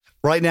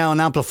Right now on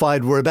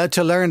Amplified, we're about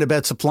to learn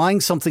about supplying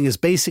something as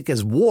basic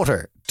as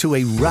water to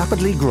a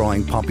rapidly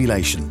growing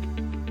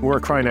population. We're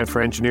crying out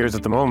for engineers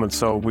at the moment,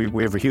 so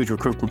we have a huge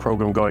recruitment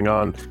program going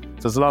on.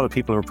 There's a lot of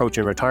people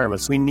approaching retirement.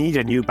 So we need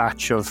a new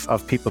batch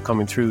of people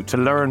coming through to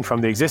learn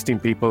from the existing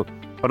people,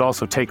 but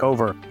also take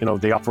over,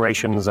 the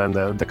operations and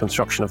the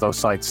construction of those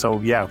sites. So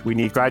yeah, we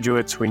need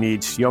graduates, we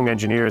need young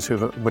engineers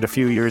with a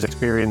few years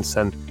experience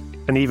and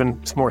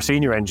even more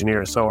senior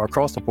engineers. So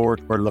across the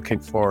board, we're looking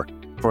for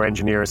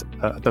engineers.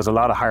 There's a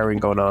lot of hiring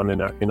going on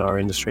in our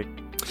industry.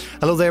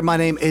 Hello there, my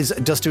name is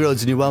Dusty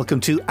Rhodes and you're welcome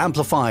to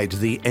Amplified,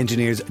 the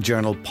Engineers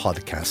Journal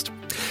podcast.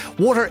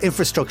 Water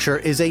infrastructure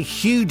is a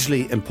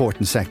hugely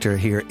important sector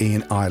here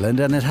in Ireland,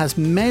 and it has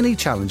many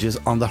challenges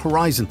on the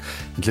horizon,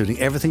 including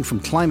everything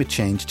from climate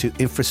change to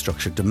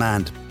infrastructure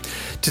demand.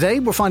 Today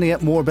we're finding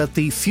out more about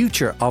the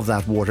future of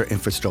that water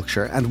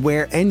infrastructure and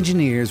where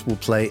engineers will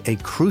play a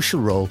crucial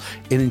role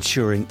in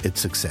ensuring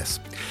its success.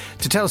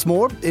 To tell us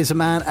more is a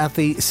man at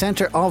the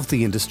centre of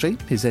the industry.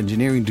 His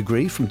engineering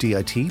degree from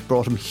DIT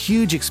brought him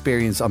huge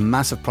experience on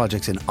massive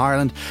projects in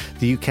Ireland,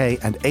 the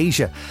UK and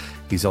Asia.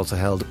 He's also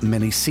held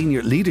many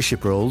senior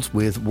leadership roles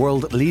with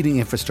world-leading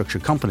infrastructure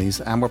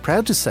companies, and we're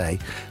proud to say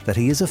that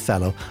he is a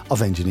fellow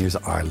of Engineers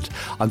Ireland.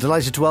 I'm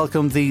delighted to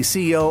welcome the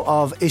CEO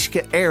of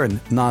Uisce Eireann,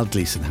 Niall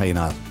Gleeson. How are you,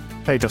 Niall?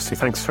 Hey Dusty,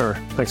 thanks for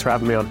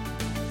having me on.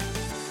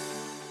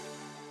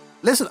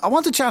 Listen, I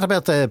want to chat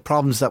about the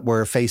problems that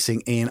we're facing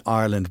in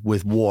Ireland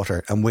with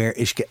water and where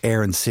Uisce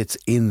Eireann sits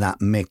in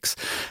that mix.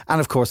 And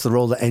of course, the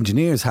role that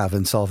engineers have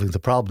in solving the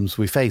problems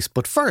we face.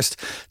 But first,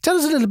 tell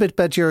us a little bit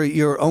about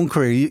your own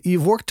career.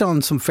 You've worked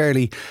on some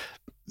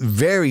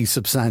very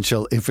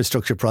substantial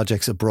infrastructure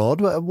projects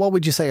abroad. What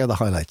would you say are the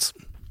highlights?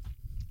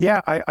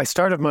 Yeah, I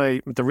started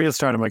the real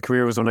start of my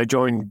career was when I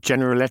joined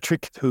General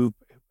Electric, who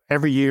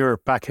every year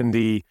back in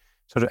the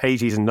sort of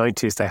 80s and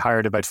 90s, they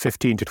hired about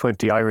 15 to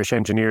 20 Irish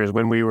engineers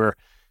when we were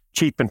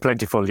cheap and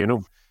plentiful,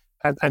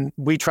 And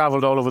we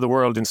travelled all over the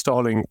world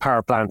installing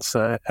power plants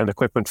and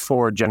equipment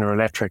for General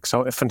Electric.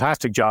 So a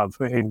fantastic job.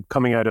 In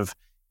coming out of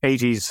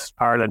 80s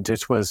Ireland,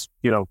 it was,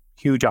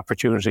 huge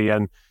opportunity,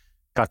 and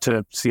got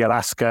to see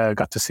Alaska,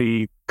 got to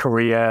see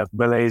Korea,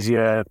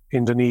 Malaysia,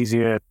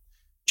 Indonesia,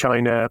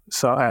 China,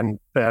 and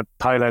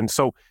Thailand.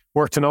 So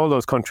worked in all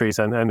those countries,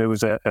 and it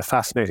was a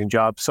fascinating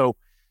job. So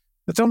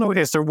I don't know,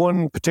 is there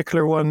one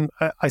particular one?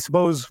 I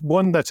suppose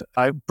one that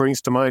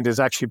brings to mind is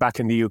actually back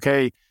in the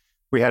UK.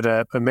 We had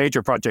a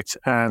major project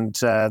and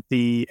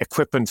the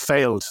equipment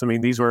failed. I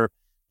mean, these were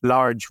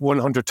large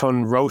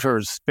 100-ton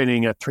rotors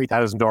spinning at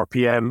 3,000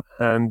 RPM,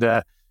 and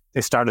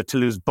they started to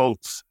lose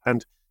bolts.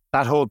 And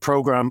that whole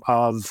program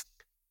of,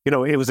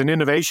 it was an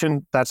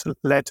innovation that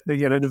led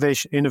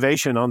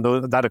innovation on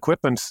that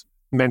equipment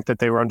meant that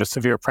they were under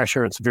severe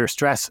pressure and severe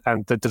stress,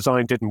 and the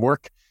design didn't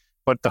work.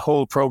 But the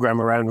whole program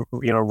around,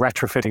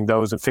 retrofitting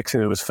those and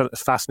fixing it was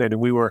fascinating.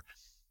 We were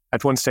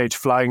at one stage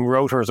flying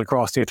rotors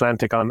across the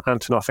Atlantic on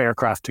Antonov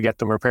aircraft to get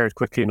them repaired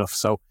quickly enough.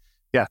 So,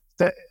 yeah,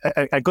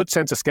 a good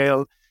sense of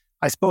scale.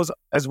 I suppose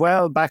as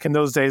well, back in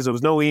those days, there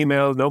was no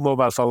email, no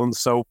mobile phones.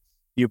 So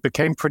you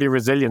became pretty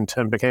resilient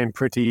and became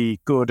pretty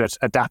good at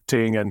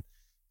adapting and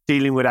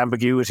dealing with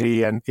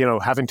ambiguity and,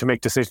 having to make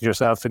decisions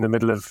yourself in the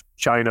middle of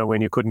China when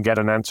you couldn't get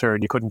an answer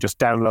and you couldn't just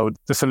download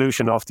the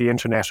solution off the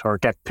internet or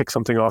pick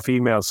something off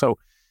email. So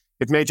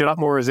it made you a lot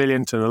more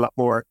resilient and a lot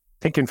more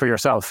thinking for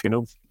yourself,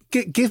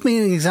 Give me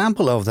an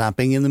example of that,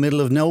 being in the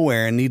middle of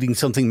nowhere and needing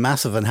something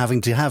massive and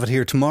having to have it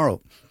here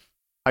tomorrow.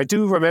 I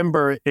do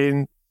remember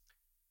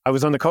I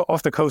was on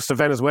off the coast of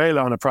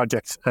Venezuela on a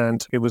project,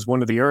 and it was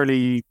one of the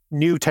early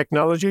new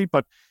technology,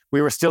 but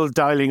we were still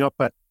dialing up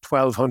at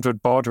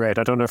 1200 baud rate.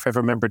 I don't know if you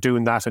ever remember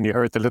doing that, and you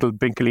heard the little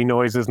binkly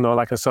noises and all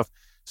that kind of stuff.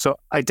 So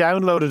I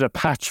downloaded a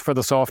patch for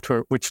the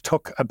software, which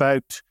took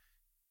about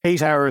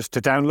 8 hours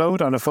to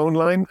download on a phone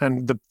line,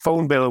 and the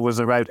phone bill was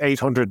around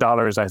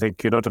 $800, I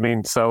think, you know what I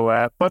mean?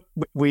 So, but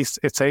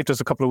it saved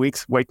us a couple of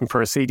weeks waiting for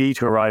a CD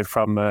to arrive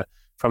from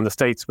the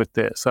States with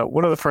this. So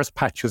one of the first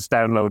patches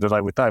downloaded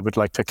I would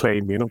like to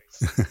claim,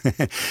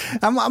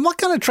 And what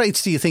kind of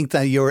traits do you think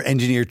that your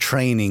engineer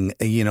training,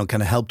 kind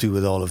of helped you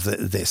with all of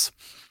this?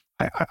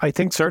 I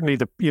think certainly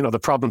the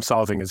problem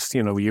solving is,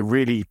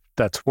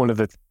 that's one of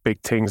the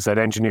big things that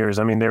engineers,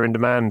 they're in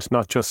demand,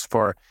 not just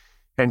for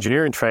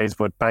engineering trades,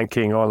 but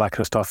banking, all that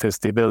kind of stuff, is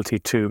the ability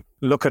to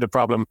look at a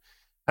problem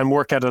and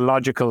work out a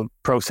logical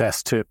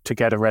process to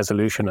get a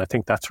resolution. I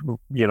think that's,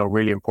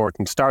 really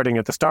important. Starting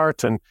at the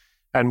start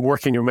and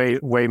working your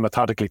way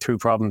methodically through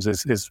problems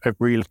is a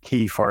real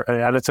key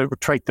and it's a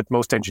trait that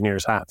most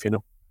engineers have,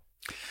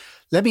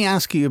 Let me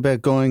ask you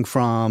about going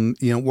from,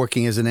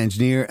 working as an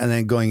engineer and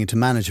then going into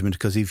management,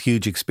 because you've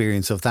huge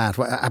experience of that.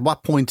 At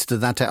what point did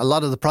that, a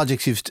lot of the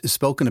projects you've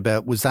spoken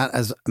about, was that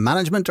as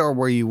management or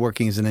were you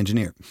working as an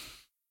engineer?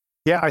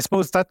 Yeah, I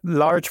suppose that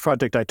large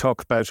project I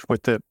talked about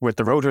with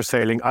the rotor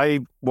sailing, I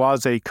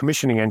was a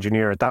commissioning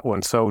engineer at that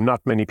one, so not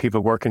many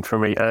people working for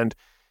me. And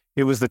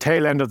it was the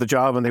tail end of the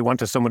job and they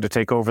wanted someone to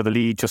take over the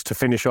lead just to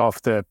finish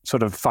off the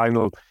sort of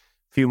final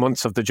few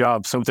months of the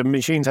job. So the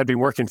machines had been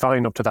working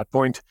fine up to that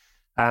point.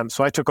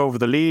 So I took over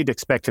the lead,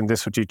 expecting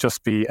this would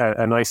just be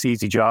a nice,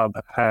 easy job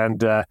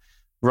and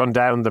run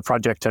down the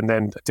project and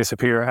then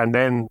disappear. And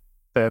then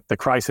the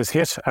crisis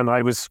hit, and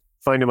I was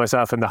finding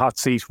myself in the hot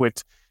seat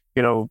with,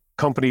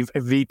 company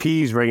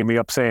VPs ringing me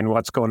up saying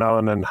what's going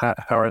on and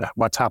or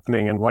what's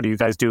happening and what are you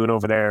guys doing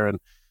over there, and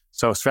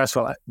so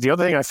stressful. The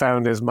other thing I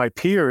found is my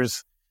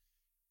peers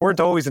weren't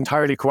always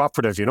entirely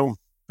cooperative,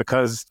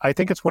 because I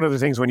think it's one of the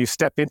things when you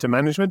step into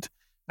management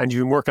and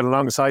you've been working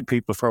alongside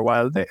people for a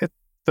while,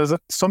 there's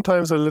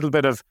sometimes a little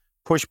bit of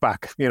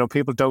pushback.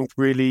 People don't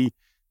really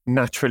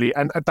naturally,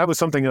 and that was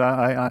something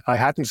that I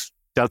hadn't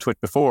dealt with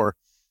before.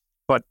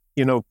 But,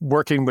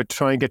 working with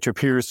try and get your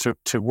peers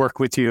to work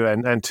with you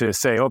and to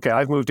say, okay,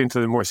 I've moved into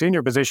the more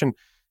senior position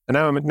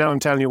and now I'm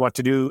telling you what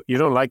to do. You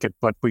don't like it,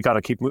 but we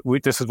got to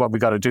this is what we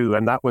got to do.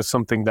 And that was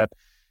something that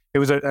it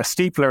was a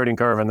steep learning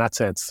curve in that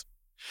sense.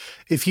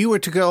 If you were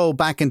to go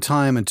back in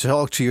time and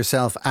talk to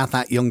yourself at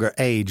that younger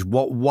age,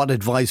 what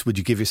advice would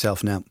you give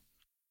yourself now?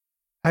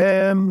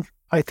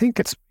 I think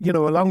it's,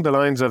 along the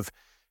lines of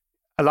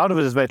a lot of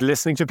it is about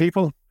listening to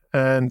people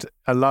and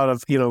a lot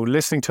of,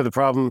 listening to the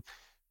problem.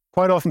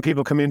 Quite often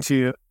people come into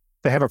you,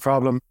 they have a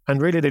problem and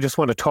really they just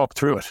want to talk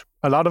through it.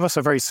 A lot of us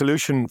are very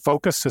solution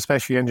focused,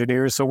 especially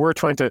engineers. So we're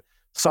trying to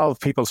solve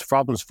people's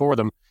problems for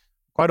them.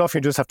 Quite often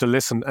you just have to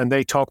listen and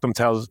they talk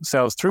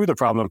themselves through the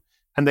problem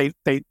and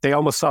they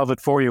almost solve it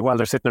for you while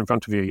they're sitting in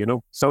front of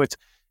you, So it's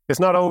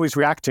not always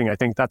reacting. I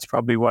think that's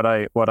probably what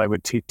I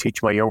would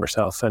teach my younger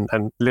self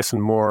and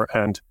listen more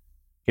and,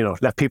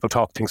 let people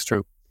talk things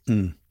through.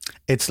 Mm.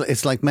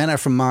 It's like men are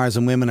from Mars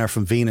and women are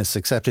from Venus,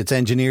 except it's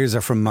engineers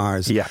are from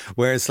Mars. Yeah.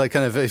 Where it's like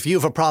kind of, if you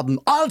have a problem,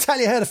 I'll tell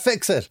you how to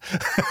fix it.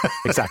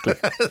 Exactly.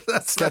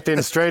 Stepped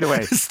in straight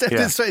away. Stepped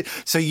in straight.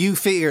 So you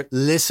figure,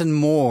 listen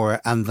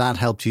more, and that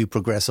helped you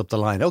progress up the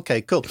line.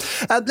 Okay, cool.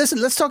 Listen,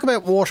 let's talk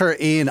about water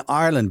in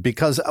Ireland,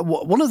 because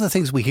one of the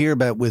things we hear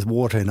about with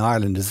water in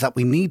Ireland is that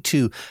we need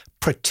to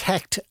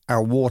protect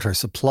our water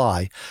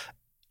supply.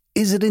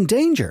 Is it in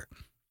danger?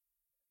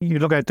 You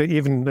look at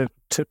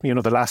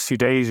the last few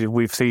days,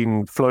 we've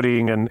seen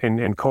flooding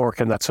in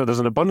Cork and that. So there's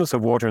an abundance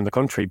of water in the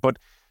country, but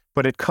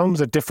it comes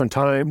at different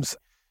times.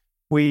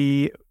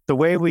 The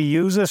way we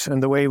use it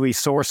and the way we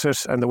source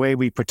it and the way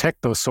we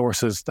protect those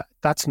sources,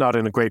 that's not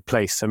in a great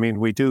place. I mean,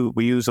 we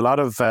use a lot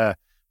of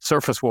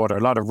surface water,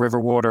 a lot of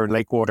river water and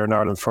lake water in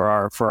Ireland for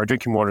our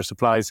drinking water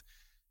supplies.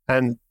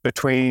 And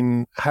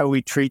between how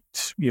we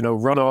treat,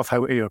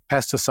 runoff,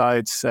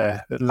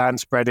 pesticides, land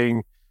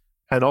spreading,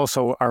 and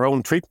also our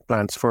own treatment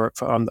plants for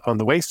on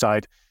the waste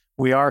side,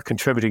 we are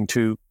contributing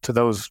to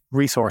those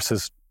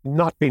resources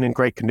not being in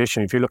great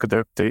condition. If you look at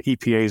the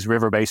EPA's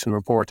River Basin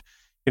report,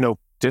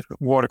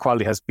 water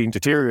quality has been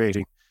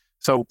deteriorating.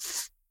 So,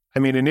 I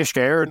mean, in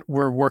Uisce, Eireann,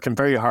 we're working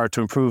very hard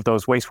to improve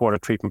those wastewater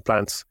treatment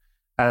plants.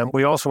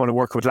 We also want to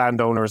work with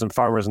landowners and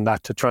farmers and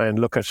that to try and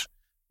look at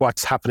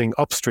what's happening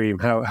upstream.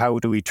 How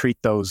do we treat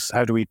those?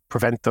 How do we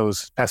prevent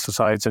those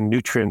pesticides and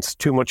nutrients,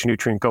 too much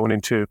nutrient going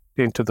into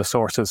the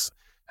sources?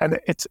 And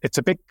it's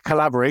a big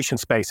collaboration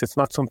space. It's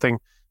not something,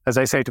 as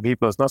I say to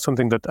people, it's not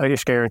something that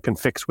Uisce Eireann can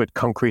fix with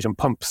concrete and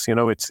pumps.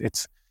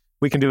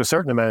 We can do a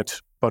certain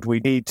amount, but we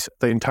need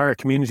the entire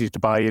community to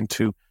buy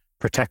into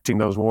protecting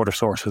those water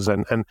sources.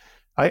 And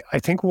I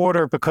think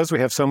water, because we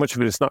have so much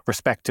of it, is not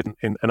respected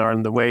in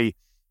Ireland the way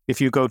if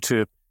you go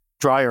to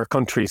drier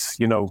countries,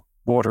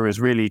 water is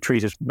really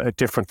treated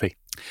differently.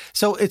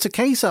 So it's a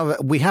case of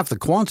we have the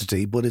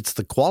quantity, but it's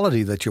the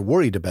quality that you're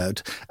worried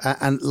about.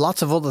 And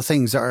lots of other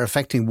things are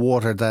affecting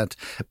water that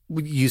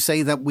you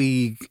say that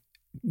we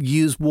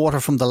use water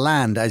from the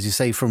land, as you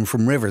say, from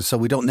rivers. So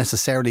we don't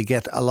necessarily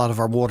get a lot of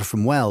our water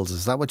from wells.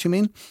 Is that what you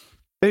mean?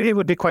 It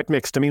would be quite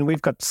mixed. I mean,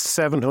 we've got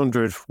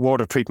 700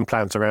 water treatment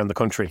plants around the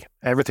country.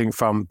 Everything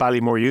from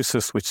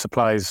Uisce, which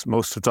supplies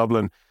most of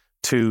Dublin,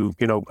 to,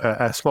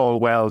 a small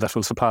well that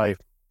will supply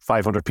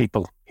 500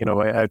 people,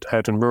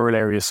 out in rural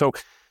areas. So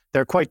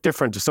they're quite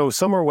different. So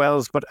some are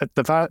wells, but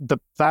the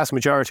vast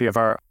majority of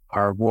our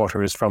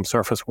water is from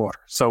surface water.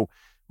 So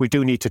we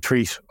do need to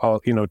treat all,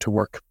 to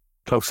work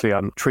closely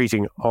on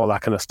treating all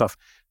that kind of stuff.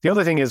 The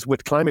other thing is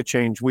with climate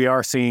change, we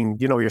are seeing,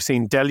 you're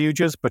seeing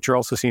deluges, but you're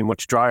also seeing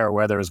much drier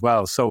weather as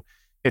well. So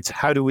it's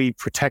how do we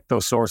protect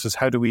those sources?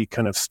 How do we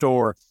kind of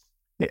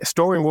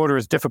storing water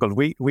is difficult.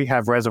 We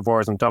have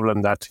reservoirs in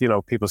Dublin that,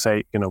 people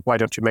say, why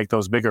don't you make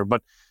those bigger?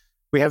 But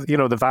we have,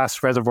 the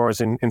vast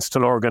reservoirs in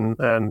Stillorgan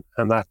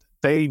and that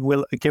they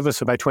will give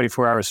us about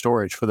 24 hours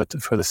storage for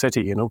the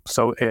city,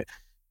 So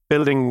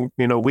building,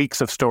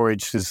 weeks of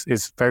storage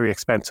is very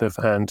expensive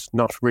and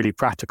not really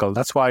practical.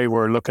 That's why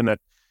we're looking at,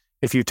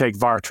 if you take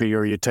Vartry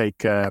or you take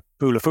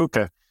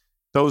Bulafuca,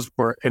 those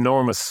were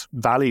enormous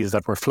valleys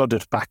that were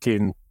flooded back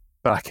in,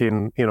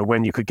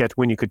 when you could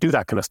do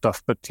that kind of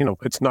stuff. But,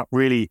 it's not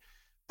really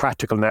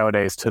practical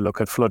nowadays to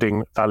look at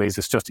flooding valleys.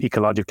 It's just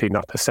ecologically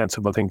not a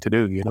sensible thing to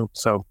do,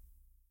 So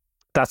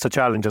that's a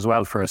challenge as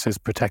well for us, is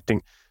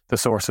protecting the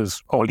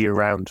sources all year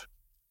round.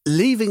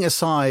 Leaving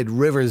aside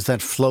rivers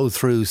that flow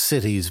through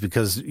cities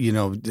because,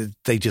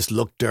 they just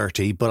look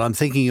dirty, but I'm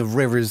thinking of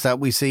rivers that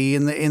we see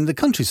in the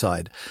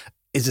countryside.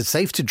 Is it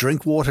safe to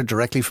drink water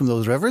directly from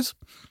those rivers?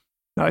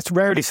 No, it's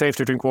rarely safe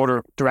to drink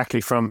water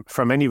directly from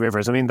any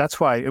rivers. I mean, that's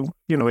why,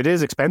 it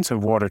is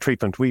expensive water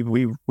treatment.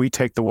 We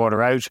take the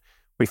water out,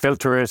 we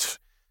filter it.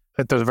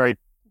 There's a very,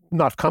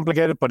 not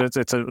complicated, but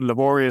it's a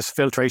laborious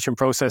filtration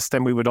process.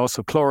 Then we would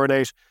also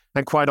chlorinate,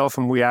 and quite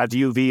often we add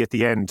UV at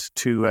the end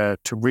to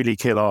really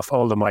kill off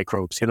all the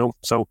microbes.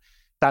 So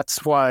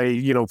that's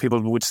why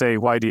people would say,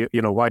 why do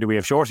we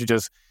have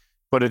shortages?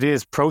 But it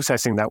is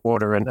processing that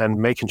water and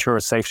making sure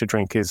it's safe to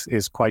drink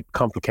is quite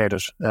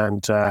complicated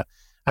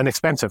and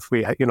expensive.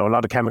 We a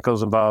lot of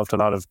chemicals involved, a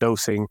lot of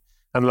dosing,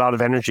 and a lot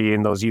of energy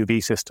in those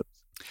UV systems.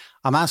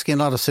 I'm asking a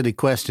lot of silly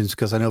questions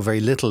because I know very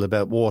little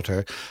about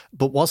water,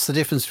 but what's the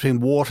difference between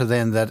water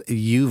then that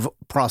you've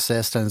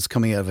processed and is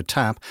coming out of a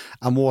tap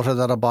and water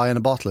that I buy in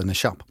a bottle in a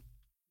shop?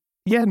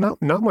 Yeah, not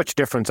much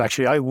difference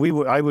actually. I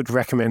would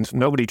recommend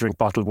nobody drink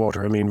bottled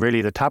water. I mean,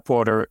 really, the tap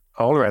water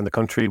all around the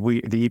country,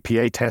 the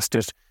EPA test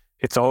it.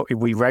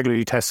 We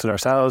regularly test it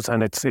ourselves,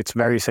 and it's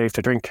very safe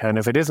to drink. And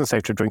if it isn't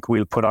safe to drink,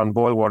 we'll put on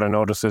boil water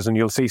notices, and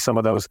you'll see some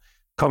of those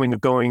coming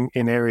and going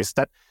in areas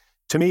that,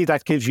 to me,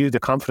 that gives you the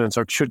confidence,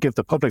 or should give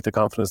the public the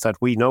confidence, that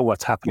we know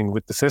what's happening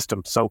with the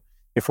system. So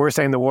if we're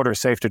saying the water is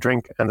safe to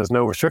drink and there's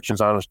no restrictions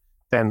on it,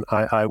 then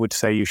I would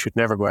say you should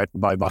never go out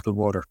and buy bottled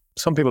water.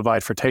 Some people buy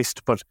it for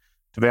taste, but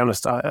to be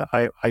honest,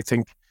 I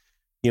think,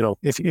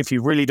 if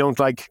you really don't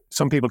like,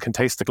 some people can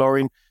taste the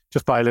chlorine,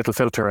 just buy a little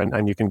filter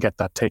and you can get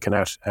that taken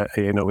out,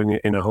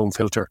 in a home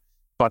filter.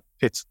 But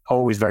it's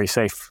always very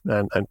safe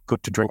and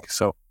good to drink.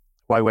 So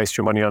why waste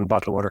your money on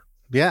bottled water?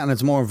 Yeah, and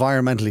it's more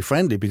environmentally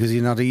friendly because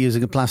you're not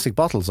using plastic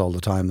bottles all the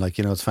time.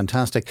 It's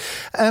fantastic.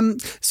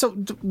 So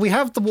we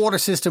have the water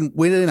system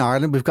within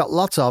Ireland. We've got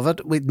lots of it.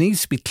 It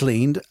needs to be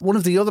cleaned. One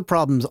of the other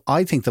problems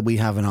I think that we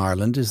have in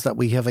Ireland is that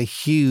we have a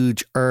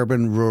huge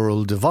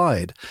urban-rural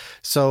divide.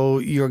 So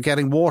you're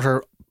getting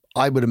water,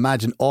 I would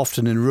imagine,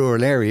 often in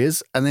rural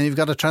areas, and then you've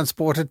got to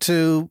transport it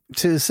to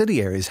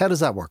city areas. How does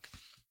that work?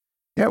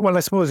 Yeah, well, I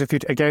suppose if you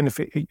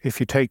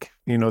take,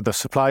 the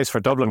supplies for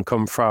Dublin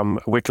come from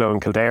Wicklow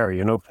and Kildare,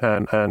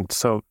 and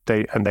so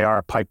they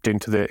are piped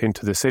into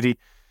the city.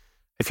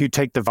 If you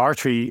take the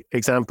Vartry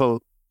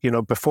example,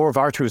 before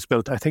Vartry was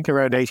built, I think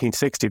around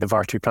 1860 the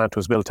Vartry plant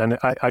was built, and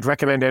I'd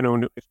recommend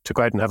anyone to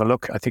go out and have a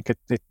look. I think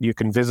you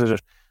can visit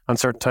it on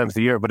certain times of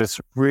the year, but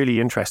it's really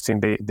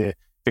interesting. The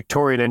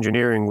Victorian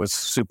engineering was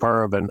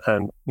superb, and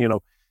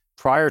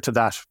prior to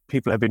that,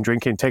 people had been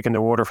taking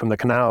their water from the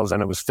canals,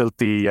 and it was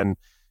filthy and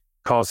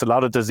caused a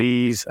lot of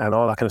disease and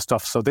all that kind of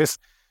stuff. So this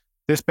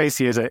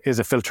basically is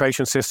a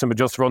filtration system. It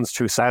just runs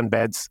through sand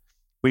beds.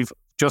 We've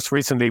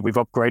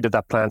upgraded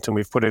that plant and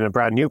we've put in a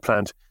brand new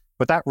plant.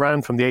 But that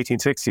ran from the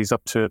 1860s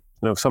up to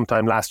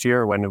sometime last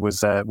year when it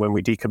was when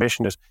we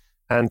decommissioned it,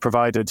 and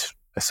provided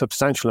a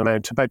substantial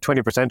amount, about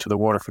 20% of the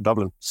water for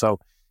Dublin.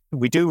 So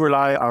we do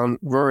rely on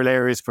rural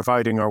areas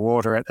providing our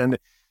water, and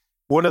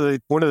one of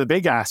the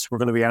big asks we're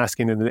going to be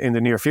asking in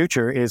the near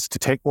future is to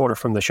take water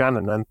from the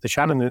Shannon. And the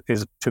Shannon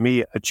is, to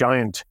me, a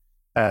giant,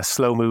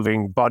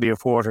 slow-moving body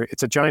of water.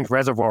 It's a giant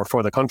reservoir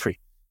for the country,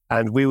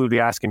 and we will be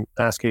asking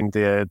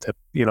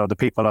the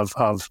people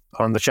of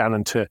on the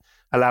Shannon to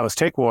allow us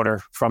take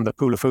water from the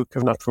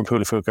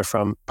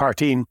from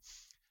Partine,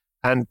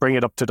 and bring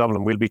it up to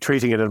Dublin. We'll be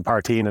treating it in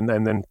Partine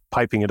and then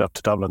piping it up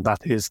to Dublin.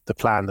 That is the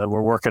plan, and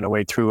we're working our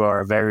way through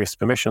our various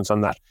permissions on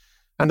that.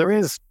 And there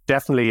is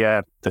definitely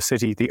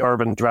the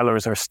urban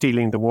dwellers are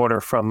stealing the water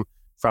from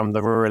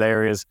the rural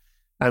areas,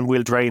 and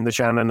we'll drain the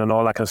Shannon and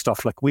all that kind of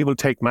stuff. Like, we will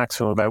take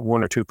maximum about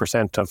 1 or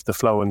 2% of the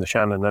flow in the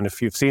Shannon. And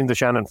if you've seen the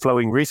Shannon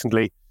flowing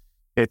recently,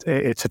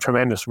 it's a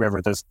tremendous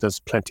river. There's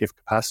plenty of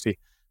capacity.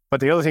 But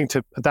the other thing,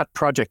 that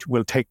project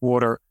will take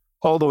water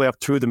all the way up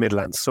through the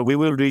Midlands. So we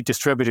will be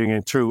distributing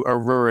it through our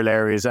rural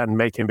areas and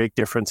making a big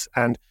difference.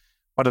 And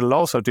what it'll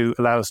also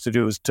allow us to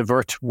do is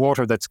divert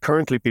water that's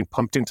currently being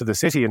pumped into the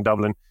city in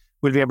Dublin.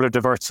 We'll be able to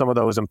divert some of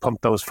those and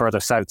pump those further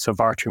south. So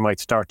Vartry might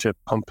start to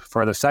pump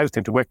further south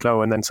into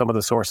Wicklow, and then some of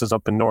the sources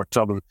up in North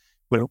Dublin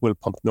will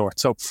pump north.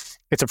 So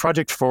it's a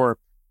project for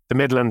the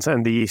Midlands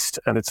and the East,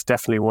 and it's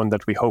definitely one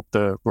that we hope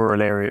the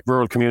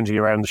rural community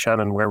around the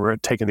Shannon, where we're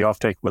taking the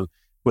offtake,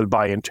 will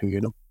buy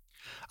into,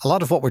 A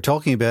lot of what we're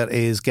talking about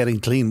is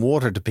getting clean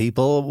water to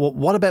people.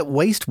 What about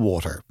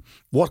wastewater?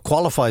 What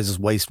qualifies as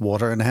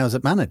wastewater, and how is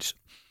it managed?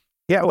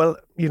 Yeah, well,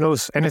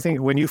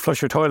 anything, when you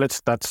flush your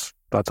toilets, that's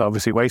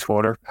obviously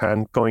wastewater,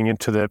 and going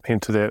into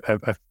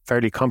a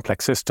fairly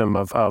complex system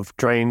of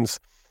drains.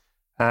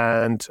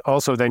 And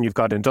also then you've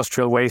got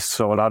industrial waste,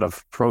 so a lot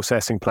of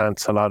processing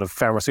plants, a lot of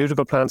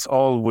pharmaceutical plants,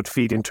 all would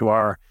feed into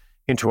our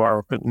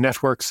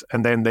networks,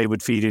 and then they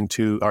would feed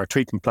into our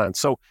treatment plants.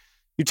 So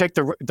you take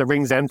the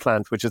Ringsend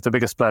plant, which is the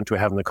biggest plant we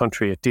have in the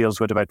country. It deals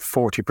with about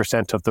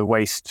 40% of the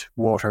waste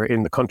water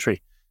in the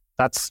country.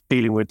 That's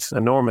dealing with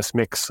enormous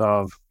mix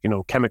of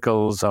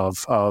chemicals,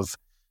 of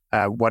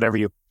whatever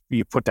you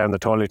put down the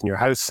toilet in your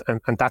house,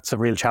 and that's a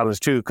real challenge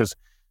too, because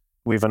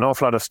we've an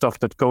awful lot of stuff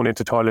that's going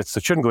into toilets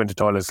that shouldn't go into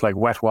toilets, like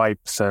wet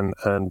wipes and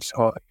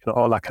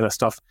all that kind of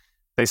stuff.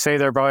 They say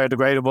they're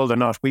biodegradable, they're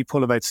not. We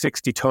pull about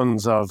 60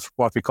 tons of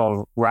what we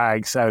call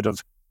rags out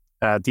of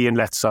the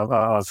inlets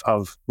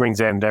of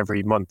Ringsend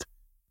every month.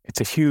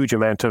 It's a huge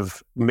amount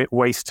of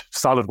waste,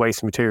 solid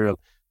waste material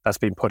that's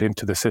been put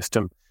into the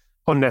system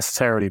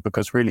unnecessarily,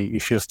 because really you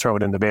should just throw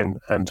it in the bin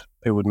and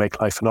it would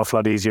make life an awful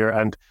lot easier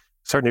and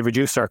certainly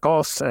reduce our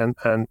costs, and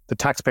the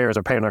taxpayers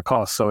are paying our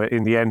costs. So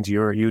in the end,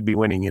 you'd be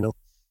winning, you know.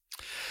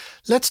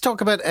 Let's talk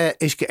about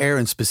Uisce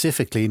Eireann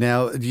specifically.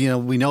 Now, you know,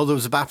 we know there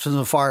was a baptism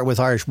of fire with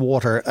Irish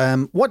Water.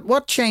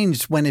 What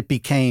changed when it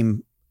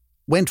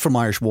went from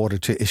Irish Water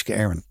to Uisce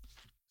Eireann?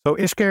 So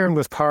Uisce Eireann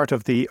was part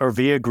of the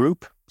Uirce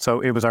group.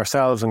 So it was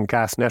ourselves and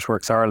Gas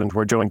Networks Ireland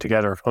were joined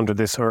together under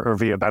this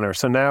Uirce banner.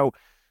 So now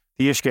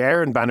the Uisce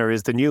Eireann banner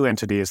is the new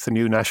entity, it's the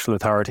new national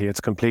authority. It's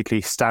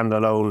completely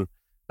standalone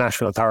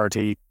national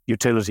authority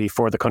utility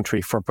for the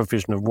country for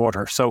provision of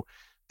water. So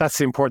that's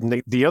the important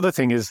thing. The other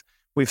thing is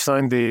we've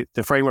signed the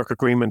framework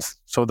agreements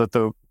so that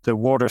the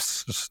water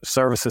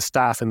services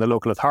staff in the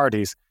local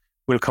authorities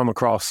will come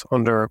across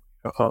under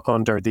the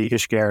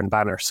Uisce Eireann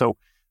banner. So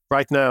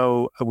right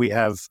now we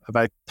have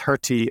about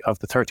 30 of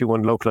the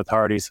 31 local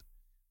authorities.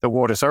 The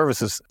water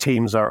services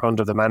teams are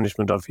under the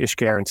management of Uisce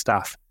Eireann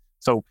staff.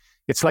 So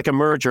it's like a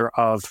merger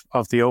of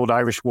the old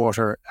Irish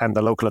Water and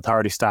the local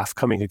authority staff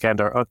coming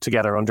together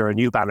under a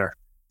new banner,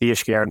 the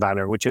Uisce Eireann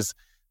banner, which is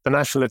the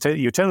national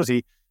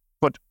utility.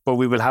 But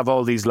we will have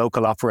all these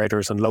local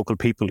operators and local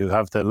people who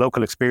have the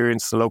local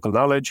experience, the local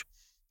knowledge,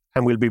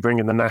 and we'll be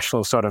bringing the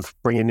national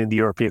bringing in the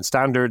European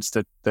standards,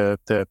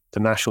 the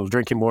national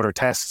drinking water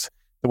tests,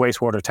 the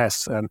wastewater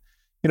tests, and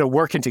you know,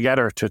 working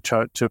together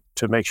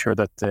to make sure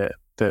that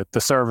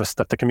the service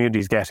that the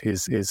communities get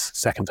is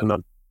second to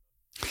none.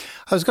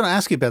 I was going to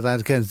ask you about that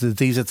because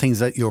these are things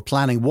that you're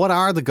planning. What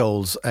are the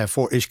goals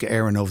for Uisce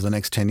Eireann over the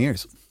next 10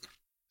 years?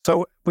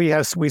 So we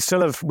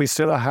still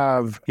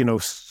have you know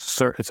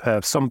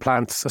some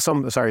towns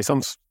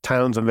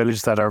and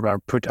villages that are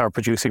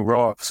producing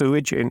raw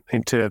sewage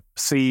into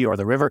sea or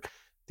the river.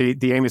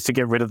 The aim is to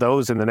get rid of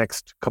those in the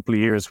next couple of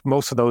years.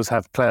 Most of those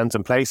have plans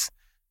in place,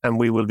 and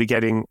we will be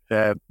getting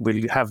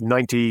we'll have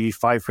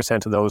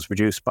 95% of those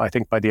reduced by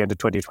the end of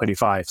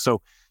 2025.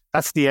 So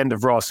that's the end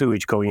of raw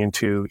sewage going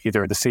into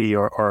either the sea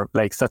or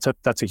lakes.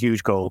 That's a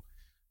huge goal.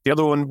 The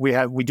other one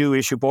we do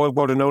issue boil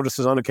water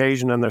notices on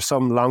occasion, and there's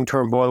some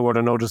long-term boil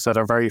water notices that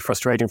are very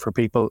frustrating for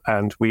people,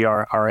 and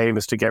our aim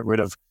is to get rid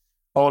of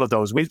all of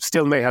those. We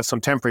still may have some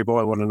temporary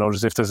boil water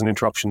notice if there's an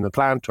interruption in the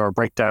plant or a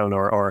breakdown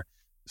or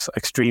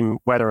extreme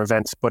weather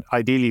events, but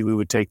ideally we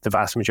would take the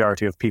vast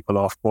majority of people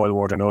off boil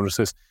water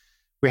notices.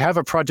 We have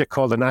a project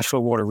called the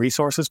National Water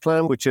Resources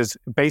Plan, which is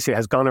basically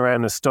has gone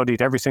around and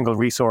studied every single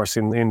resource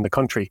in the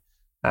country.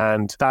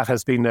 And that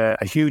has been a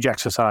huge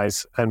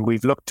exercise. And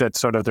we've looked at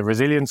sort of the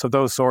resilience of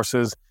those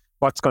sources,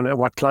 what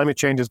climate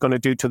change is going to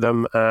do to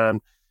them,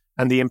 and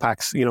the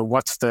impacts, you know,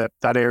 what's that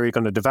area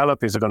going to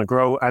develop? Is it going to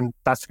grow? And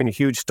that's been a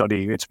huge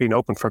study. It's been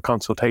open for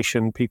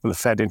consultation. People have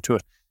fed into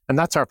it. And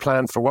that's our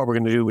plan for what we're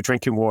going to do with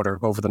drinking water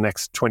over the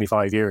next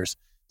 25 years.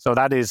 So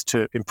that is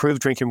to improve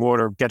drinking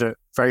water, get a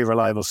very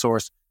reliable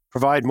source,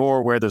 provide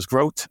more where there's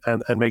growth,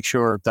 and make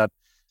sure that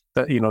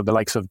you know, the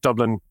likes of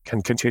Dublin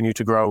can continue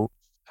to grow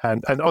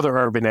and other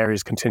urban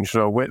areas continue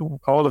to grow.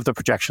 All of the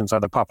projections are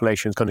the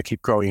population is going to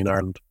keep growing in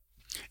Ireland.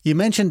 You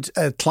mentioned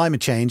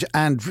climate change,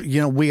 and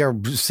you know, we are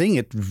seeing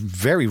it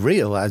very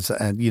real as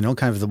you know,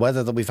 kind of the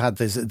weather that we've had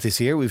this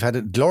year. We've had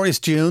a glorious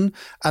June,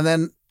 and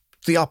then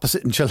the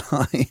opposite in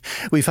July.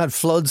 We've had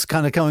floods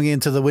kind of coming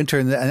into the winter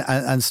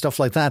and stuff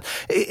like that.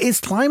 Is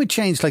climate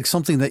change like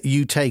something that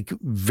you take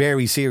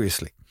very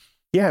seriously?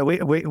 Yeah,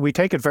 we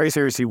take it very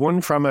seriously.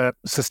 One, from a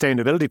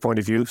sustainability point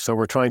of view. So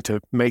we're trying to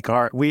make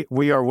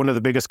we are one of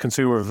the biggest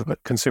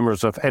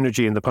consumers of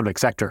energy in the public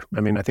sector. I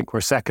mean, I think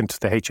we're second to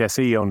the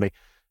HSE only.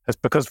 That's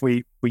because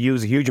we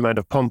use a huge amount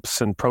of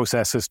pumps and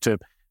processes to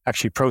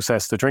actually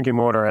process the drinking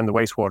water and the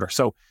wastewater.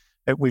 So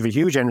we've a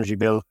huge energy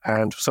bill,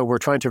 and so we're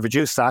trying to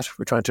reduce that.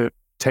 We're trying to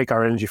take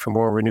our energy from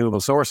more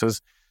renewable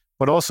sources,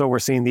 but also we're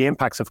seeing the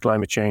impacts of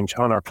climate change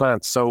on our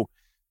plants. So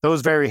those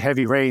very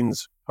heavy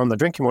rains on the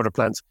drinking water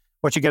plants,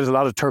 what you get is a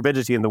lot of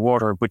turbidity in the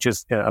water, which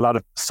is a lot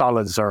of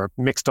solids are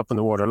mixed up in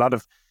the water.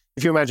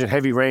 If you imagine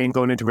heavy rain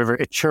going into a river,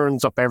 it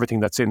churns up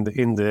everything that's in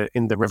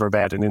the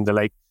riverbed and in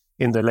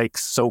the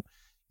lakes. So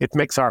it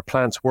makes our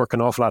plants work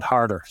an awful lot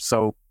harder.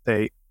 So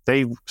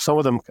some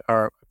of them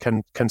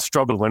can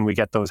struggle when we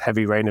get those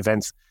heavy rain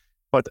events.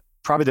 But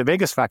probably the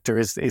biggest factor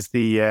is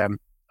the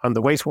on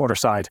the wastewater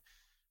side.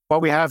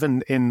 What we have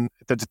in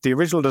the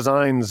original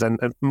designs, and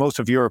most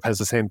of Europe has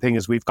the same thing,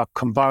 is we've got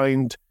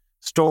combined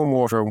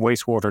stormwater and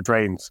wastewater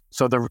drains.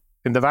 So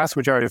in the vast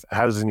majority of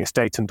houses and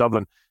estates in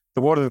Dublin,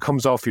 the water that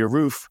comes off your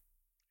roof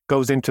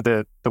goes into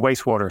the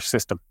wastewater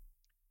system.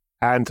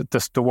 And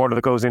the water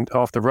that goes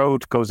off the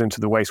road goes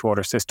into the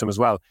wastewater system as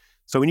well.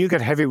 So when you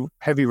get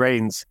heavy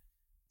rains,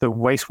 the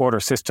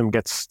wastewater system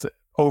gets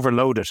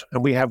overloaded,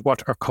 and we have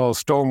what are called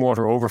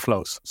stormwater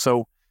overflows.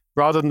 So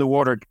rather than the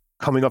water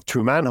coming up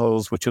through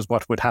manholes, which is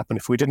what would happen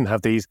if we didn't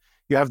have these,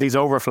 you have these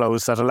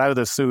overflows that allow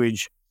the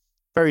sewage,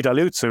 very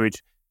dilute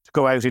sewage, to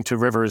go out into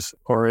rivers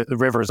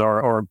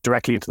or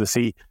directly into the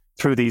sea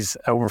through these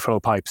overflow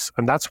pipes.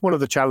 And that's one of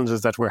the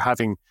challenges that we're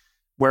having,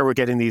 where we're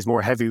getting these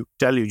more heavy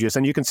deluges.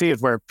 And you can see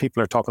it where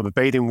people are talking about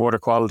bathing water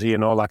quality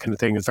and all that kind of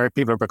thing.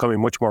 People are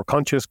becoming much more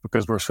conscious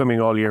because we're swimming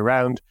all year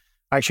round.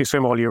 I actually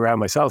swim all year round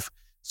myself.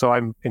 So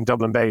I'm in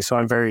Dublin Bay, so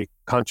I'm very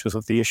conscious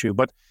of the issue.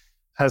 But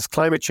as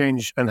climate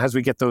change and as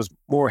we get those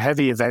more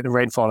heavy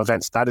rainfall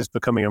events, that is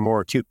becoming a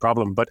more acute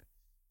problem. But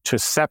to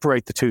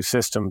separate the two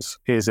systems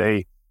is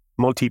a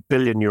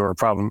multi-billion euro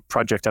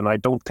project, and I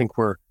don't think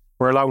we're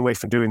a long way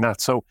from doing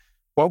that. So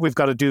what we've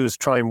got to do is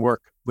try and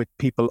work with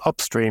people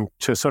upstream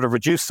to sort of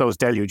reduce those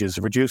deluges,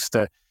 reduce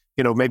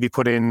maybe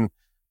put in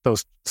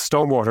those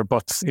stormwater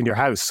butts in your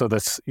house so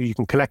that you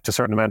can collect a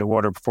certain amount of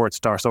water before it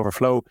starts to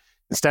overflow.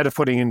 Instead of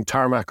putting in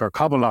tarmac or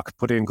cobble block,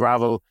 put in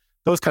gravel.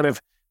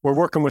 We're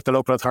working with the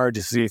local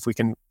authorities to see if we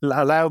can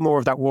allow more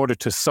of that water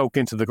to soak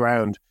into the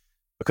ground,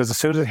 because as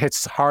soon as it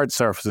hits hard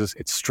surfaces,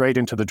 it's straight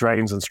into the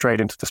drains and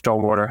straight into the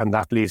stormwater, and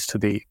that leads to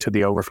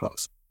the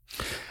overflows.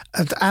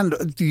 And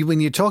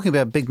when you're talking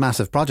about big,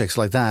 massive projects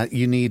like that,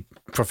 you need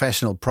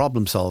professional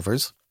problem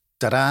solvers.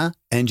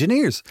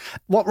 Engineers.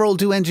 What role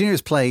do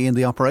engineers play in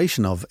the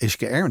operation of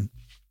Uisce Eireann?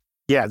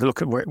 Yeah,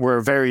 look, we're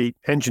a very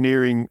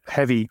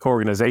engineering-heavy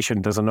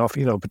organisation. There's enough,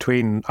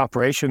 between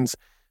operations.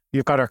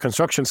 You've got our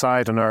construction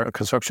side and our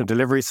construction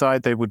delivery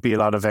side. There would be a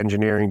lot of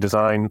engineering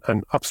design.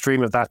 And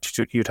upstream of that,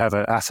 you'd have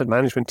an asset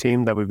management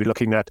team that would be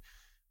looking at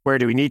where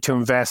do we need to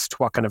invest,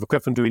 what kind of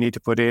equipment do we need to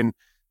put in.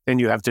 Then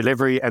you have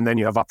delivery, and then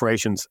you have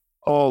operations,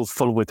 all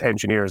full with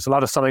engineers. A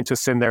lot of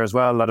scientists in there as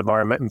well, a lot of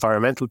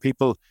environmental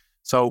people.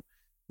 So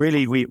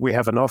really, we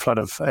have an awful lot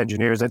of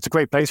engineers. It's a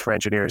great place for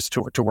engineers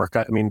to work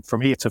at. I mean, for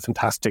me, it's a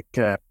fantastic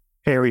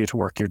area to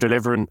work. You're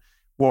delivering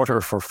water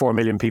for 4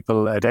 million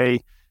people a day,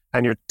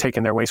 and you're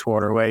taking their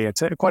wastewater away.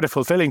 It's quite a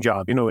fulfilling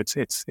job.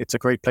 It's a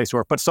great place to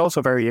work, but it's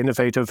also very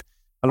innovative.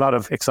 A lot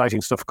of exciting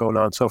stuff going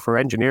on. So for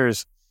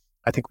engineers,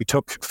 I think we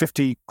took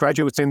 50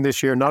 graduates in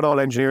this year. Not all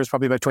engineers,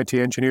 probably about 20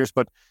 engineers,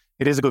 but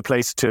it is a good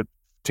place to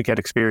get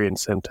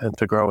experience and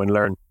to grow and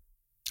learn.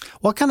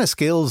 What kind of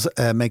skills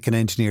make an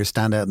engineer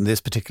stand out in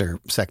this particular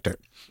sector?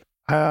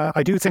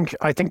 I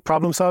think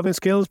problem solving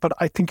skills, but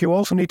I think you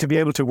also need to be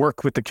able to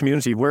work with the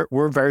community.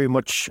 We're very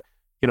much,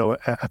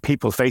 a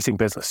people facing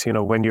business.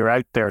 When you're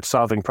out there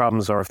solving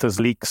problems, or if there's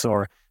leaks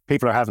or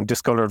people are having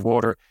discolored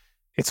water,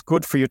 it's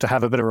good for you to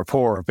have a bit of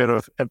rapport, a bit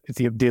of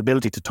the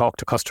ability to talk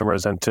to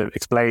customers and to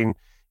explain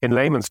in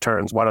layman's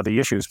terms what are the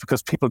issues,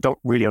 because people don't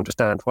really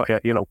understand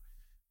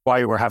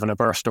why we're having a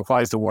burst or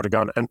why is the water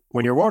gone. And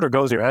when your water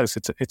goes in your house,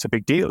 it's a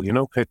big deal.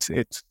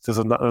 There's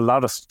a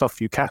lot of stuff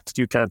you can't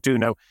do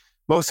now.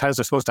 Most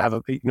houses are supposed to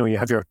have you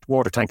have your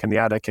water tank in the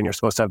attic, and you're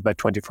supposed to have about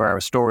 24-hour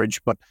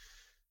storage, but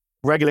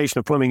regulation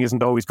of plumbing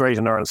isn't always great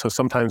in Ireland. So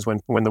sometimes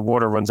when the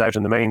water runs out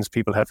in the mains,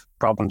 people have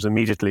problems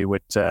immediately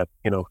with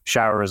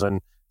showers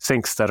and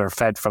sinks that are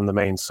fed from the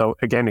mains. So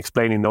again,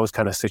 explaining those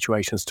kind of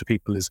situations to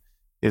people is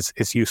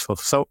useful.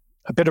 So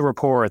a bit of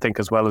rapport, I think,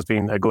 as well as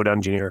being a good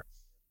engineer.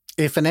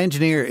 If an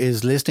engineer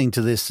is listening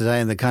to this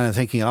today and they're kind of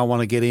thinking, I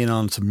want to get in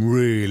on some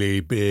really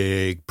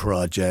big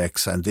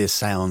projects and this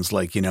sounds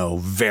like,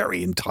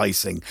 very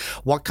enticing,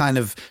 what kind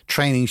of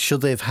training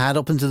should they have had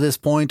up until this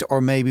point?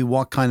 Or maybe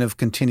what kind of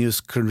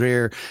continuous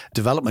career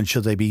development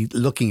should they be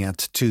looking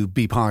at to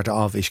be part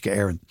of Uisce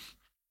Eireann?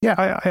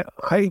 Yeah,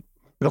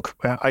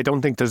 I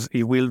don't think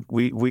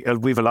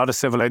we've a lot of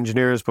civil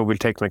engineers, but we'll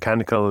take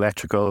mechanical,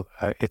 electrical.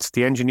 It's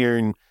the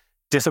engineering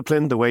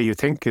discipline, the way you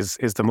think is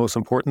the most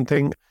important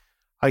thing.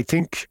 I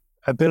think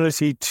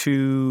ability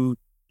to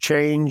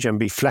change and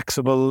be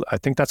flexible, I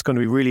think that's going to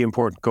be really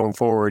important going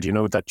forward,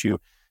 that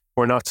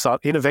we're not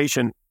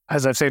innovation.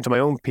 As I've said to my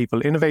own people,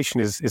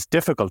 innovation is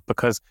difficult,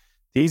 because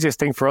the easiest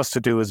thing for us to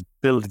do is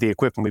build the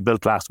equipment we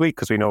built last week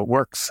because we know it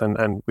works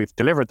and we've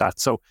delivered that.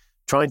 So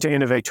trying to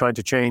innovate, trying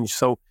to change,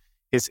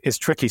 is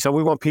tricky. So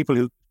we want people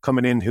who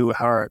coming in who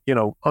are,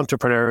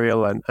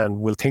 entrepreneurial and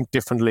will think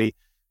differently.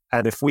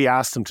 And if we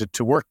ask them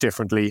to work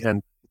differently,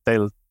 and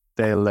they'll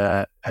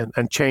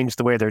and change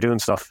the way they're doing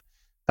stuff,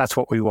 that's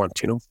what we want,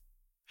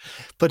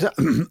 But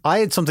I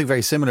had something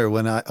very similar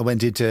when I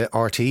went into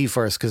RTE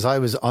first, because I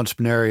was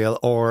entrepreneurial,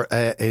 or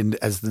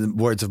as the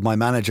words of my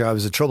manager, I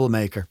was a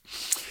troublemaker.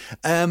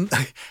 And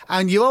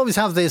you always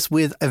have this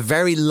with a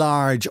very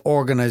large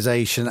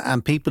organisation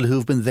and people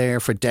who've been there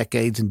for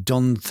decades and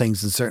done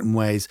things in certain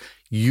ways.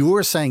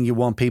 You're saying you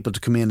want people to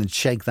come in and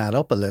shake that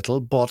up a little,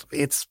 but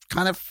it's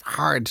kind of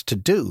hard to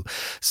do.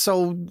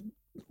 So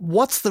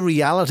what's the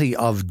reality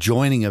of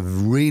joining a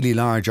really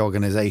large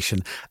organisation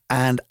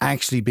and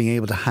actually being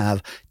able to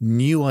have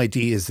new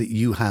ideas that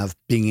you have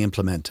being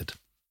implemented?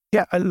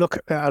 Yeah, look,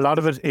 a lot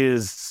of it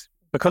is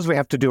because we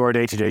have to do our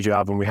day-to-day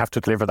job and we have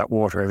to deliver that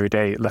water every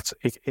day.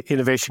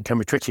 Innovation can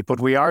be tricky, but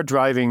we are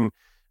driving,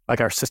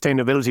 like our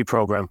sustainability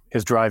program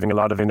is driving a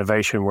lot of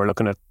innovation. We're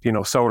looking at,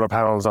 solar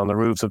panels on the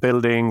roofs of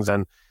buildings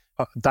and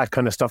that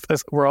kind of stuff.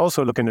 We're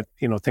also looking at,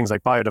 things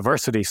like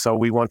biodiversity. So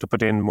we want to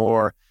put in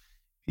more.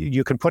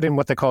 You can put in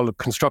what they call a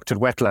constructed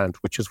wetland,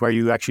 which is where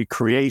you actually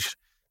create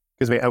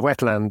a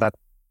wetland that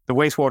the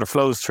wastewater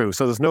flows through.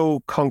 So there's no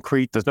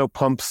concrete, there's no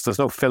pumps, there's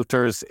no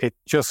filters. It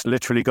just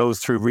literally goes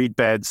through reed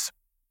beds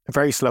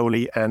very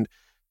slowly, and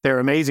they're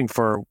amazing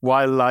for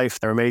wildlife.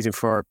 They're amazing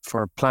for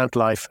plant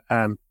life.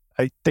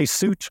 They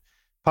suit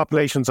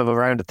populations of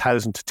around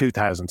 1,000 to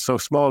 2,000. So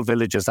small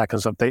villages, that kind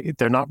of stuff.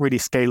 They're not really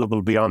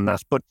scalable beyond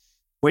that. But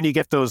when you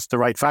get the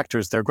right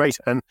factors, they're great.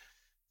 And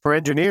for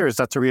engineers,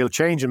 that's a real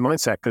change in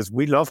mindset, because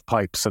we love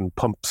pipes and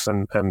pumps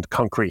and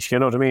concrete. You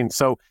know what I mean?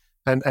 So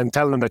and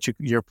tell them that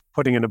you're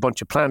putting in a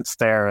bunch of plants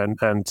there, and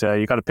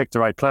you got to pick the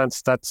right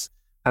plants. That's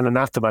an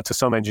anathema to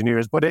some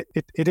engineers. But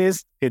it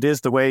is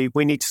the way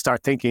we need to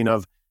start thinking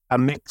of a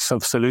mix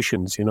of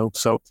solutions.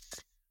 So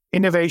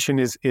innovation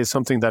is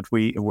something that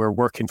we're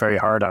working very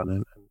hard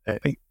on.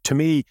 And to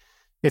me,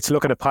 it's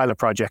looking at pilot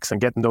projects and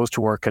getting those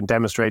to work and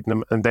demonstrating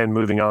them and then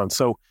moving on.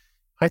 So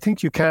I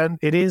think you can.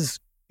 It is,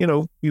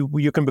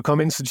 you can become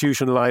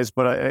institutionalized,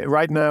 but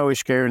right now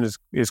Uisce Eireann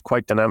is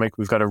quite dynamic.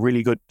 We've got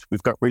really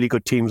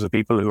good teams of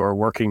people who are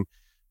working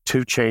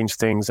to change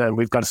things, and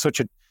we've got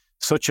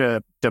such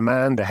a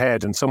demand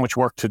ahead and so much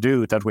work to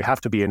do that we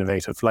have to be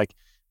innovative. Like,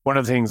 one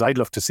of the things I'd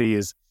love to see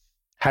is,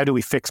 how do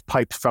we fix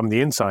pipes from the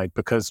inside?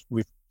 Because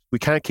we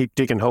can't keep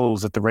digging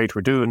holes at the rate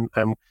we're doing.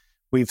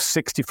 We've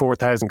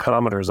 64,000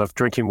 kilometres of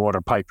drinking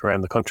water pipe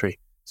around the country.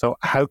 So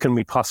how can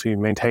we possibly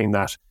maintain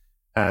that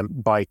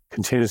by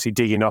continuously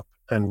digging up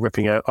and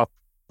ripping up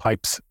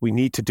pipes? We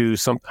need to do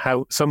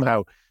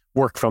somehow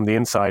work from the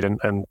inside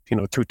and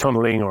through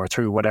tunneling or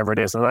through whatever it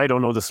is. And I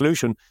don't know the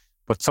solution,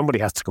 but somebody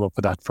has to come up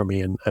with that for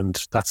me.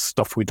 And that's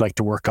stuff we'd like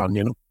to work on,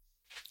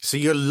 So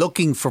you're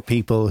looking for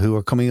people who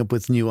are coming up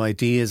with new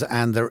ideas,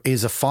 and there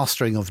is a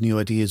fostering of new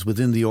ideas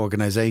within the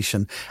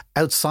organisation.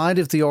 Outside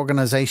of the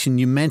organisation,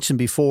 you mentioned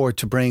before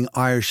to bring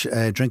Irish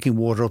drinking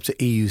water up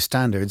to EU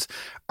standards.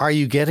 Are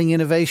you getting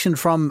innovation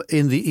from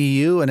in the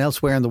EU and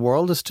elsewhere in the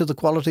world as to the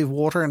quality of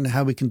water and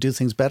how we can do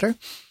things better?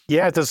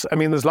 Yeah, there's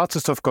lots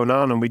of stuff going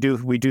on, and we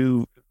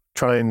do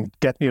try and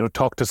get,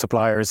 talk to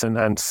suppliers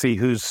and see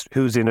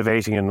who's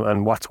innovating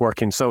and what's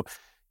working. So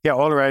yeah,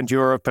 all around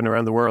Europe and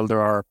around the world, there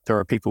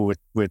are people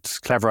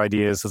with clever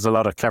ideas. There's a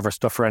lot of clever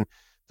stuff around.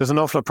 There's an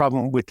awful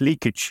problem with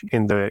leakage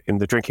in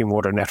the drinking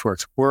water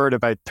networks. We're at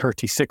about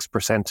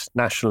 36%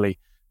 nationally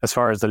as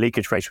far as the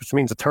leakage rate, which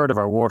means a third of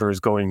our water is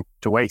going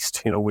to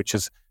waste, which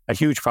is a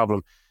huge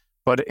problem.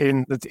 But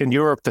in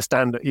Europe,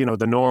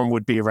 the norm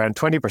would be around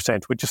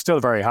 20%, which is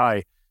still very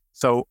high.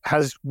 So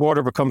as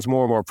water becomes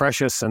more and more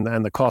precious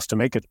and the cost to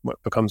make it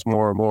becomes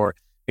more and more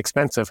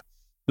expensive,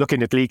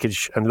 looking at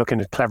leakage and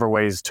looking at clever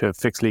ways to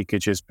fix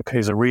leakage is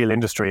a real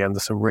industry, and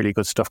there's some really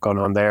good stuff going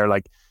on there,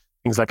 like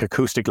things like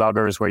acoustic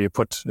loggers, where you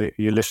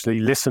literally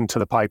listen to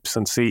the pipes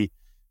and see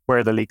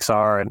where the leaks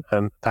are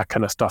and that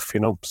kind of stuff,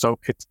 So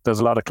there's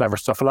a lot of clever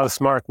stuff, a lot of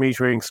smart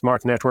metering,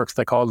 smart networks,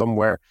 they call them,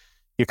 where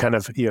you kind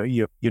of,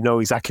 you know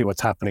exactly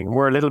what's happening.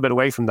 We're a little bit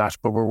away from that,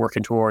 but we're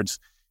working towards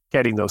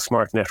getting those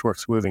smart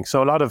networks moving.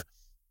 So a lot of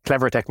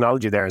clever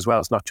technology there as well.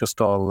 It's not just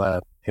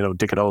all,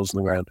 digging holes in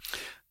the ground.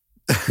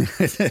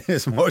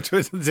 There's more to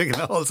it than digging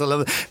holes. I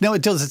love it. No,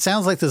 it does. It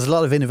sounds like there's a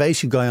lot of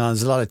innovation going on.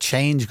 There's a lot of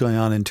change going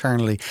on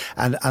internally,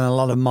 and a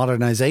lot of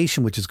modernisation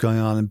which is going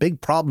on, and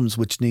big problems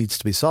which needs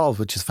to be solved,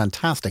 which is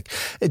fantastic.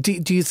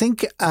 Do you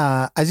think,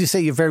 as you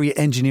say, you're very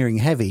engineering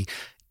heavy,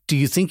 do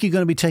you think you're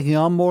going to be taking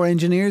on more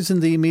engineers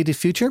in the immediate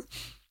future?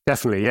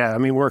 Definitely, yeah. I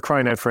mean, we're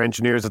crying out for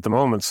engineers at the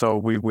moment, so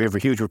we have a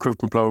huge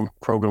recruitment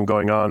program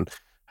going on.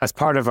 As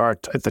part of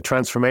the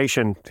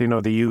transformation, the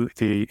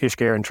Uisce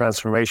Eireann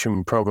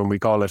transformation program, we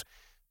call it.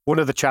 One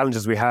of the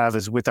challenges we have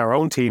is with our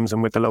own teams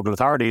and with the local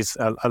authorities.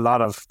 There's a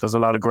lot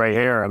of grey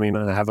hair. I mean,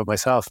 I have it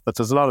myself, but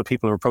there's a lot of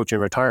people who are approaching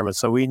retirement.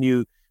 So we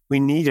need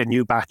a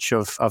new batch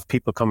of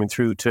people coming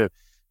through to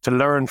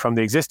learn from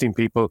the existing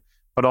people,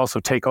 but also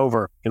take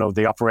over,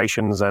 the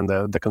operations and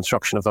the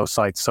construction of those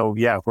sites. So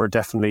yeah, we're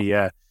definitely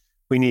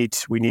we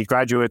need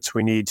graduates,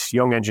 we need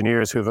young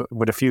engineers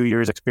with a few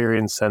years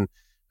experience and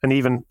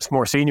even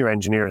more senior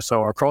engineers.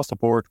 So across the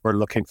board, we're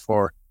looking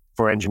for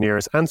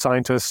engineers and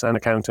scientists and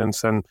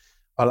accountants, and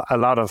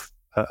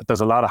there's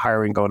a lot of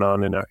hiring going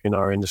on in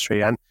our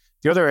industry. And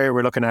the other area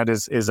we're looking at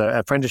is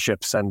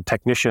apprenticeships and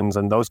technicians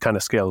and those kind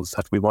of skills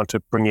that we want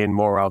to bring in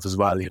more of as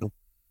well.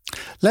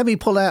 Let me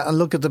pull out and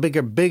look at the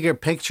bigger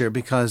picture,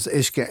 because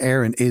Uisce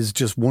Eireann is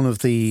just one of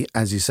the,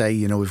 as you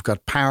say, we've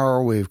got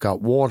power, we've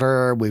got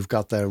water, we've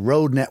got the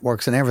road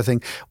networks and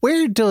everything.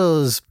 Where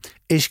does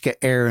Uisce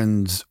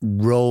Eireann's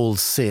role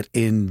sit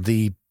in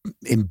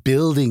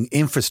building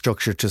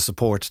infrastructure to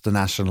support the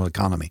national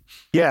economy?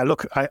 Yeah,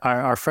 look,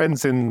 our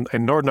friends in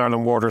Northern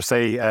Ireland Water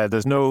say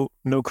there's no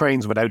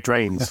cranes without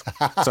drains.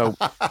 So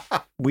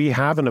we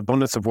have an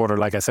abundance of water,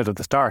 like I said at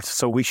the start.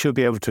 So we should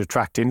be able to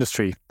attract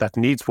industry that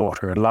needs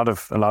water. A lot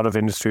of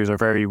industries are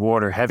very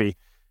water heavy,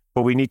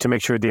 but we need to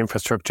make sure the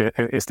infrastructure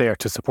is there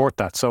to support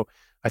that. So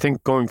I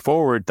think going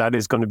forward, that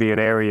is going to be an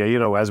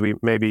area, as we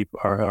maybe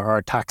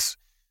our tax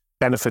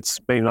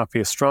benefits may not be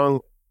as strong.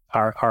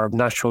 Our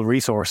natural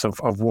resource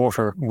of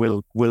water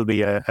will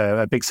be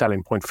a big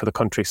selling point for the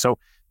country. So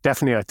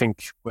definitely, I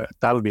think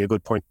that'll be a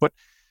good point. But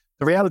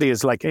the reality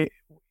is,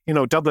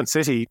 Dublin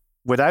City,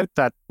 without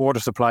that water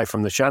supply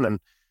from the Shannon,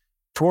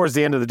 towards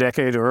the end of the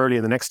decade or early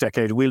in the next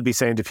decade, we'll be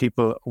saying to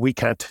people, you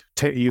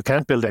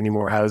can't build any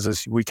more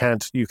houses. We've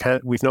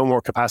no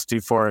more capacity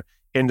for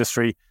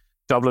industry.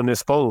 Dublin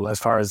is full as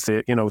far as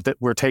that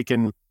we're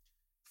taking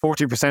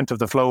 40% of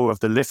the flow of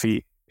the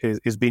Liffey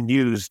is being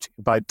used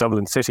by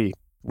Dublin City.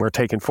 We're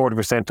taking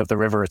 40% of the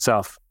river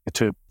itself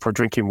for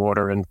drinking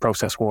water and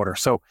processed water.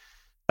 So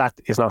that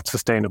is not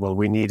sustainable.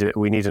 We need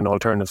an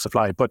alternative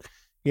supply. But,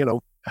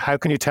 how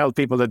can you tell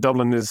people that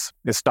Dublin is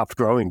stopped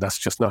growing? That's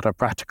just not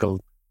practical.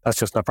 I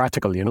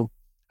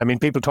mean,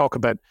 people talk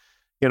about,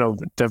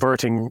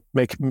 diverting,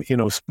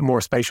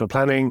 more spatial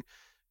planning,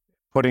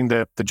 putting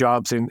the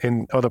jobs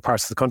in other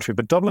parts of the country.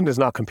 But Dublin is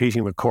not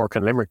competing with Cork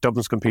and Limerick.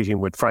 Dublin's competing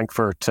with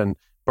Frankfurt and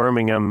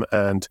Birmingham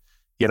and,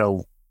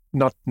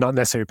 not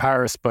necessarily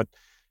Paris, but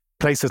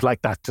places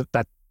like that.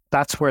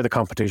 That's where the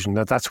competition,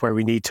 that's where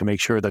we need to make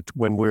sure that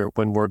when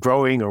we're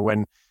growing or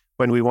when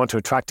we want to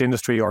attract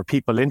industry or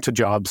people into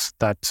jobs,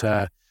 that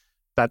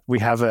we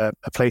have a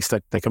place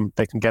that they can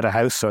get a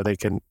house, or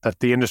that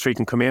the industry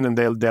can come in and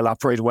they'll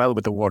operate well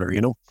with the water,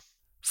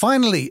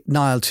 Finally,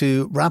 Niall,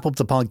 to wrap up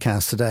the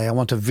podcast today, I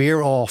want to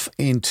veer off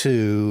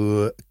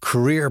into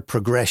career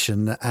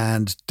progression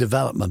and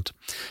development,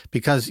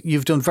 because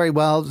you've done very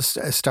well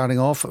starting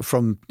off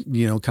from,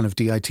 kind of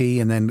DIT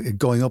and then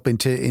going up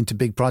into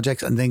big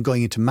projects and then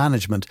going into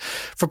management.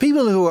 For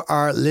people who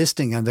are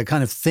listening and they're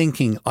kind of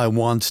thinking, I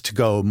want to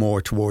go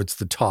more towards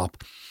the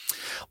top,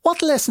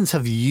 what lessons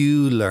have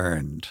you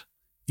learned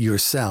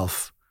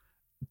yourself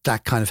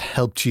that kind of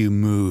helped you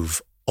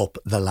move up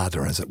the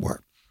ladder, as it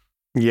were?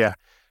 Yeah.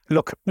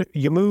 Look,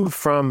 you move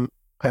from,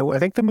 I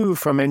think the move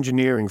from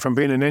engineering, from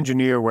being an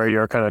engineer where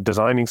you're kind of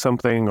designing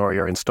something or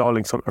you're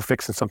installing something or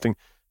fixing something,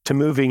 to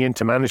moving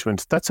into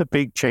management, that's a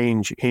big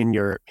change in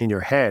your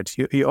head.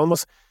 You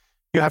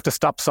have to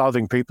stop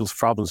solving people's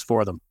problems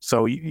for them.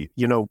 So, you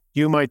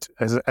might,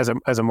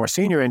 as a more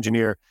senior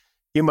engineer,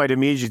 you might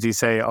immediately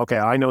say, okay,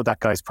 I know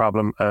that guy's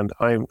problem and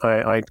I'm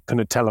going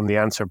to tell him the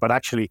answer. But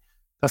actually,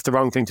 that's the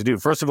wrong thing to do.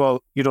 First of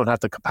all, you don't have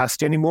the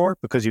capacity anymore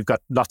because you've got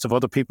lots of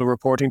other people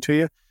reporting to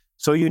you.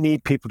 So you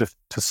need people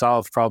to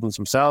solve problems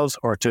themselves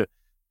or to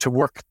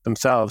work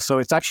themselves. So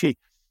it's actually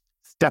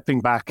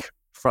stepping back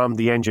from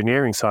the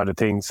engineering side of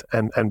things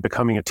and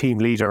becoming a team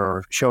leader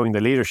or showing the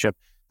leadership.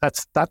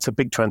 That's a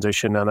big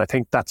transition. And I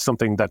think that's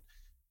something that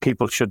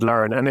people should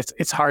learn. And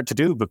it's hard to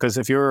do, because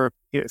if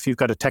you've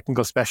got a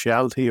technical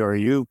speciality, or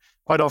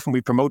quite often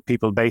we promote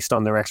people based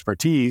on their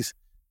expertise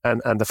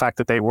and the fact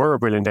that they were a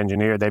brilliant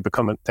engineer, they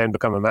become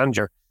a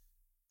manager.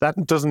 That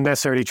doesn't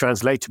necessarily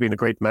translate to being a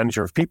great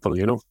manager of people,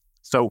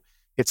 So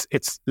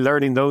it's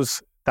learning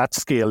that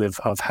skill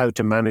of how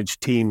to manage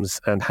teams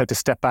and how to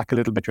step back a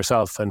little bit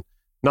yourself and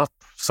not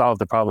solve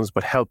the problems,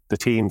 but help the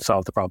team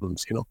solve the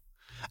problems,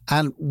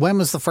 And when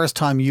was the first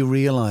time you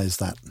realised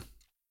that?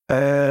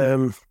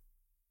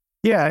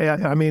 Yeah.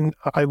 I mean,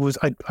 I was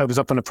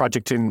up on a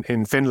project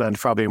in Finland,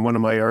 probably in one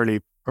of my early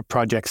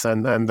projects,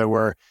 and there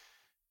were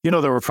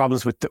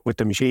problems with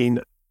the machine,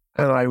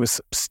 and I was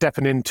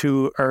stepping in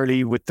too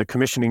early with the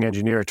commissioning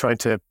engineer, trying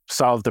to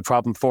solve the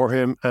problem for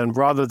him, and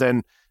rather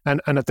than and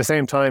at the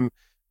same time,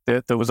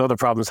 there was other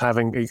problems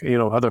having,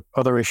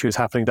 other issues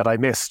happening that I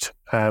missed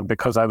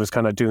because I was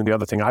kind of doing the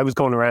other thing. I was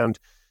going around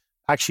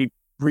actually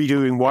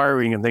redoing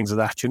wiring and things like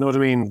that, you know what I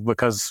mean?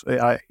 Because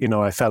I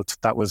felt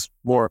that was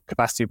more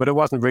capacity, but it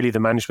wasn't really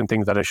the management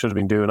thing that I should have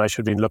been doing. I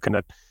should have been looking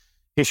at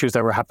issues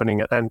that were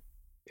happening and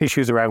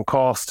issues around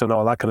cost and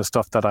all that kind of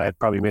stuff that I had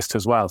probably missed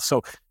as well.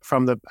 So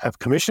from the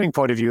commissioning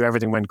point of view,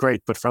 everything went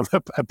great, but from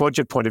a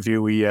budget point of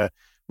view, we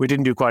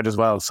didn't do quite as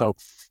well. So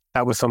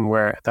that was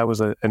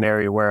an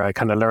area where I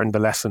kind of learned the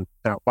lesson.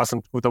 Now,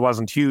 there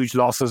wasn't huge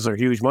losses or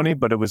huge money,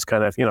 but it was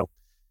kind of,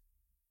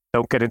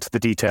 don't get into the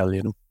detail,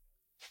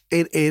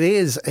 It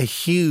is a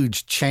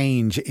huge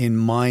change in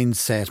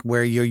mindset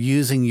where you're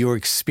using your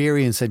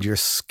experience and your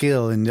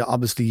skill, and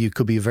obviously you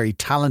could be a very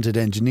talented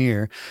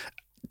engineer,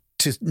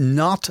 to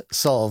not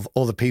solve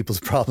other people's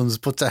problems,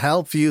 but to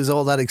help use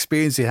all that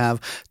experience you have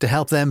to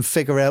help them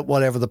figure out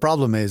whatever the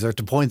problem is, or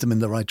to point them in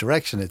the right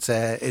direction. It's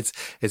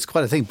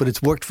quite a thing, but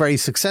it's worked very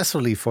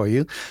successfully for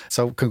you.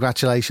 So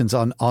congratulations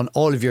on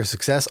all of your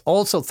success.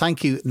 Also,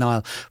 thank you,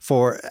 Niall,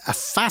 for a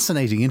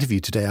fascinating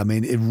interview today. I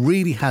mean, it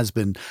really has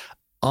been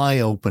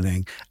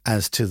eye-opening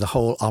as to the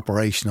whole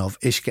operation of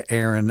Uisce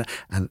Eireann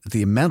and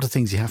the amount of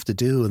things you have to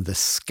do and the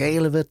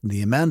scale of it and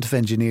the amount of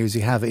engineers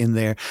you have in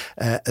there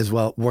as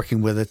well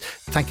working with it.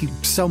 Thank you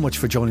so much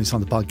for joining us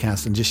on the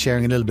podcast and just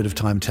sharing a little bit of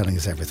time telling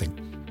us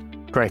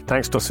everything. Great.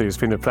 Thanks, Dusty. It's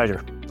been a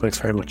pleasure. Thanks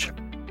very much.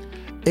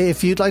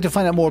 If you'd like to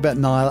find out more about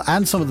Niall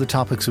and some of the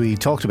topics we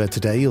talked about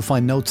today, you'll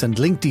find notes and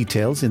link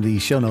details in the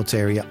show notes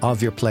area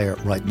of your player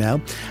right now.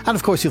 And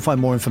of course, you'll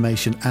find more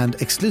information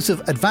and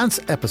exclusive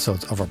advanced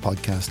episodes of our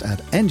podcast at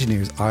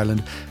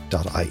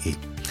engineersireland.ie.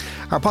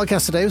 Our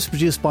podcast today was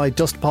produced by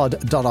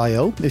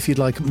dustpod.io. If you'd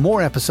like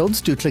more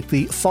episodes, do click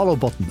the follow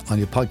button on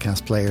your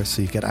podcast player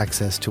so you get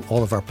access to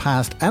all of our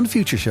past and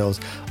future shows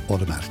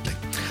automatically.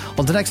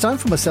 Until next time,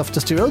 from myself,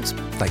 Dusty Rhodes,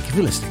 thank you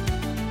for listening.